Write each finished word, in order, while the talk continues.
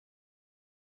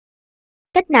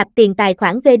Cách nạp tiền tài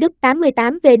khoản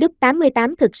VW88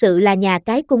 VW88 thực sự là nhà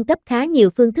cái cung cấp khá nhiều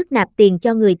phương thức nạp tiền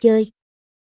cho người chơi.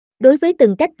 Đối với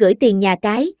từng cách gửi tiền nhà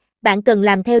cái, bạn cần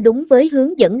làm theo đúng với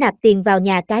hướng dẫn nạp tiền vào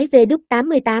nhà cái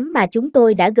VW88 mà chúng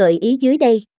tôi đã gợi ý dưới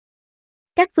đây.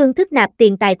 Các phương thức nạp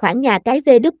tiền tài khoản nhà cái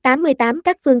VW88.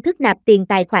 Các phương thức nạp tiền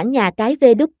tài khoản nhà cái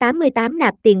VW88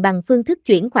 nạp tiền bằng phương thức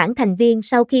chuyển khoản thành viên.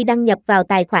 Sau khi đăng nhập vào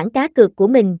tài khoản cá cược của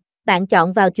mình, bạn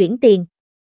chọn vào chuyển tiền.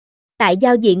 Tại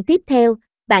giao diện tiếp theo,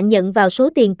 bạn nhận vào số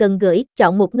tiền cần gửi,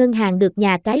 chọn một ngân hàng được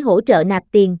nhà cái hỗ trợ nạp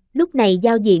tiền. Lúc này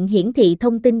giao diện hiển thị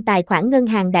thông tin tài khoản ngân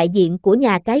hàng đại diện của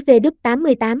nhà cái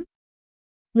VW88.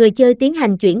 Người chơi tiến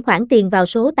hành chuyển khoản tiền vào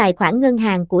số tài khoản ngân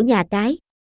hàng của nhà cái.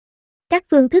 Các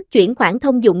phương thức chuyển khoản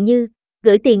thông dụng như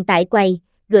gửi tiền tại quầy,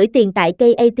 gửi tiền tại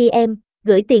cây ATM,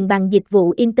 gửi tiền bằng dịch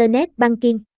vụ Internet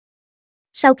Banking.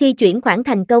 Sau khi chuyển khoản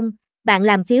thành công, bạn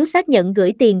làm phiếu xác nhận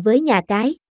gửi tiền với nhà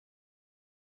cái.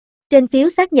 Trên phiếu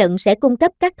xác nhận sẽ cung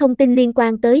cấp các thông tin liên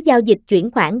quan tới giao dịch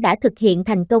chuyển khoản đã thực hiện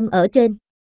thành công ở trên.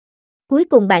 Cuối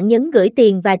cùng bạn nhấn gửi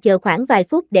tiền và chờ khoảng vài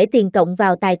phút để tiền cộng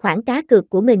vào tài khoản cá cược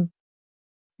của mình.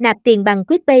 Nạp tiền bằng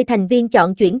QuickPay. Thành viên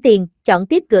chọn chuyển tiền, chọn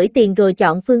tiếp gửi tiền rồi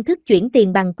chọn phương thức chuyển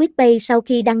tiền bằng QuickPay sau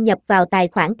khi đăng nhập vào tài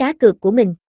khoản cá cược của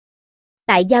mình.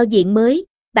 Tại giao diện mới,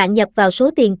 bạn nhập vào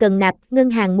số tiền cần nạp, ngân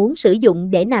hàng muốn sử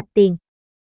dụng để nạp tiền.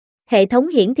 Hệ thống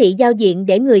hiển thị giao diện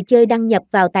để người chơi đăng nhập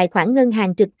vào tài khoản ngân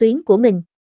hàng trực tuyến của mình.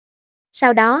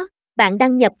 Sau đó, bạn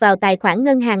đăng nhập vào tài khoản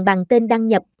ngân hàng bằng tên đăng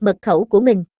nhập, mật khẩu của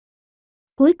mình.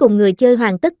 Cuối cùng người chơi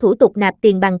hoàn tất thủ tục nạp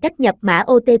tiền bằng cách nhập mã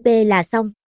OTP là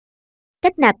xong.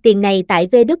 Cách nạp tiền này tại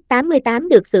VW88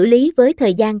 được xử lý với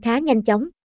thời gian khá nhanh chóng.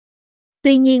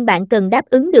 Tuy nhiên bạn cần đáp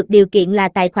ứng được điều kiện là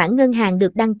tài khoản ngân hàng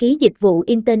được đăng ký dịch vụ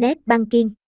Internet Banking.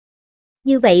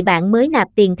 Như vậy bạn mới nạp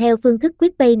tiền theo phương thức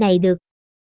QuickPay này được.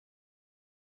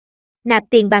 Nạp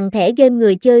tiền bằng thẻ game.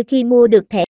 Người chơi khi mua được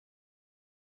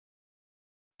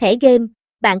thẻ game,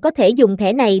 bạn có thể dùng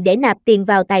thẻ này để nạp tiền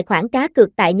vào tài khoản cá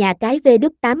cược tại nhà cái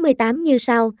VW88 như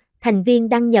sau. Thành viên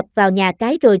đăng nhập vào nhà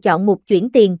cái rồi chọn mục chuyển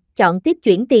tiền, chọn tiếp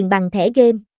chuyển tiền bằng thẻ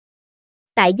game.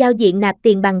 Tại giao diện nạp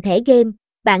tiền bằng thẻ game,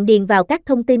 bạn điền vào các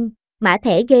thông tin, mã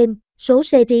thẻ game, số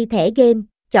series thẻ game,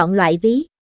 chọn loại ví.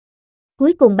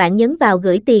 Cuối cùng bạn nhấn vào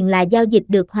gửi tiền là giao dịch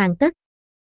được hoàn tất.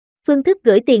 Phương thức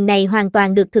gửi tiền này hoàn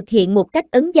toàn được thực hiện một cách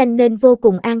ẩn danh nên vô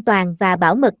cùng an toàn và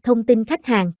bảo mật thông tin khách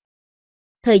hàng.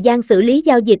 Thời gian xử lý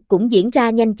giao dịch cũng diễn ra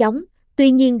nhanh chóng,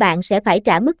 tuy nhiên bạn sẽ phải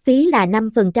trả mức phí là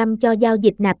 5% cho giao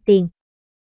dịch nạp tiền.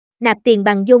 Nạp tiền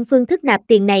bằng Zone. Phương thức nạp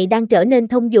tiền này đang trở nên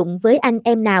thông dụng với anh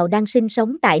em nào đang sinh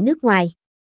sống tại nước ngoài.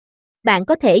 Bạn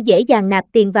có thể dễ dàng nạp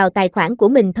tiền vào tài khoản của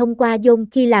mình thông qua Zone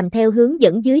khi làm theo hướng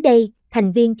dẫn dưới đây.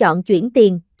 Thành viên chọn chuyển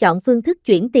tiền, chọn phương thức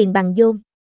chuyển tiền bằng Zone.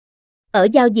 Ở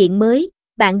giao diện mới,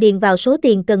 bạn điền vào số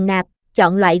tiền cần nạp,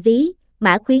 chọn loại ví,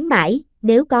 mã khuyến mãi,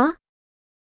 nếu có.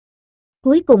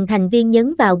 Cuối cùng thành viên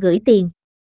nhấn vào gửi tiền.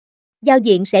 Giao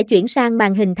diện sẽ chuyển sang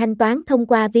màn hình thanh toán thông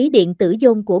qua ví điện tử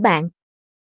Zone của bạn.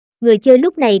 Người chơi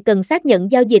lúc này cần xác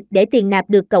nhận giao dịch để tiền nạp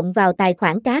được cộng vào tài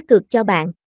khoản cá cược cho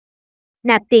bạn.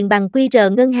 Nạp tiền bằng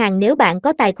QR ngân hàng. Nếu bạn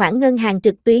có tài khoản ngân hàng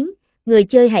trực tuyến, người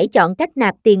chơi hãy chọn cách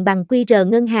nạp tiền bằng QR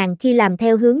ngân hàng khi làm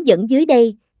theo hướng dẫn dưới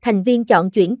đây. Thành viên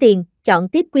chọn chuyển tiền, chọn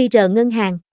tiếp QR ngân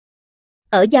hàng.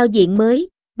 Ở giao diện mới,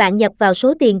 bạn nhập vào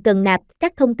số tiền cần nạp,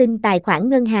 các thông tin tài khoản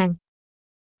ngân hàng.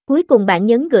 Cuối cùng bạn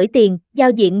nhấn gửi tiền,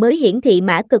 giao diện mới hiển thị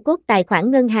mã code tài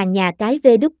khoản ngân hàng nhà cái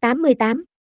VW88.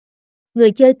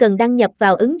 Người chơi cần đăng nhập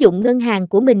vào ứng dụng ngân hàng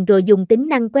của mình rồi dùng tính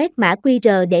năng quét mã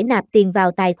QR để nạp tiền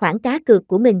vào tài khoản cá cược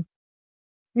của mình.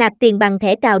 Nạp tiền bằng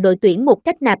thẻ cào đội tuyển. Một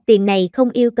cách nạp tiền này không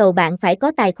yêu cầu bạn phải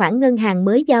có tài khoản ngân hàng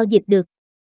mới giao dịch được.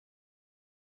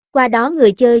 Qua đó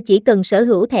người chơi chỉ cần sở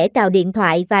hữu thẻ cào điện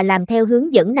thoại và làm theo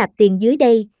hướng dẫn nạp tiền dưới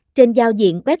đây. Trên giao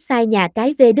diện website nhà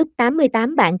cái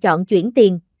VW88 bạn chọn chuyển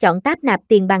tiền, chọn tab nạp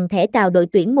tiền bằng thẻ cào đội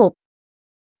tuyển 1.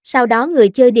 Sau đó người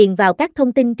chơi điền vào các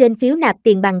thông tin trên phiếu nạp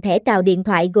tiền bằng thẻ cào điện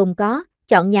thoại gồm có,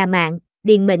 chọn nhà mạng,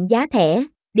 điền mệnh giá thẻ,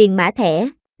 điền mã thẻ,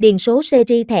 điền số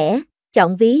series thẻ,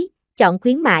 chọn ví, chọn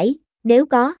khuyến mãi, nếu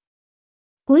có.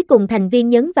 Cuối cùng thành viên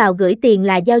nhấn vào gửi tiền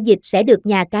là giao dịch sẽ được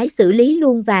nhà cái xử lý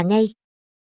luôn và ngay.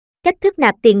 Cách thức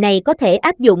nạp tiền này có thể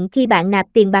áp dụng khi bạn nạp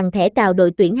tiền bằng thẻ cào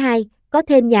đội tuyển 2, có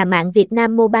thêm nhà mạng Việt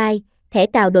Nam Mobile, thẻ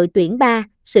cào đội tuyển 3,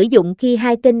 sử dụng khi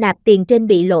hai kênh nạp tiền trên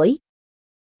bị lỗi.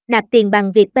 Nạp tiền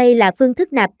bằng Vietpay là phương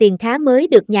thức nạp tiền khá mới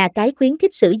được nhà cái khuyến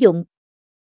khích sử dụng.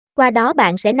 Qua đó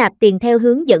bạn sẽ nạp tiền theo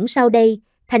hướng dẫn sau đây.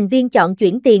 Thành viên chọn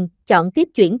chuyển tiền, chọn tiếp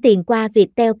chuyển tiền qua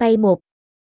Viettel Pay 1.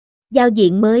 Giao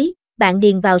diện mới, bạn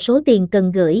điền vào số tiền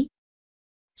cần gửi.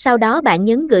 Sau đó bạn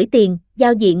nhấn gửi tiền,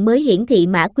 giao diện mới hiển thị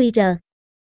mã QR.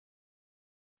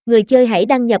 Người chơi hãy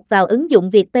đăng nhập vào ứng dụng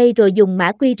Vietpay rồi dùng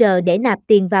mã QR để nạp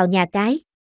tiền vào nhà cái.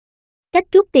 Cách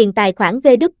rút tiền tài khoản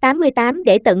VW88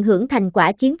 để tận hưởng thành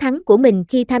quả chiến thắng của mình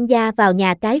khi tham gia vào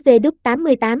nhà cái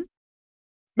VW88.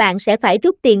 Bạn sẽ phải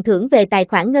rút tiền thưởng về tài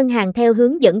khoản ngân hàng theo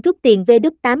hướng dẫn rút tiền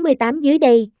VW88 dưới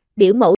đây, biểu mẫu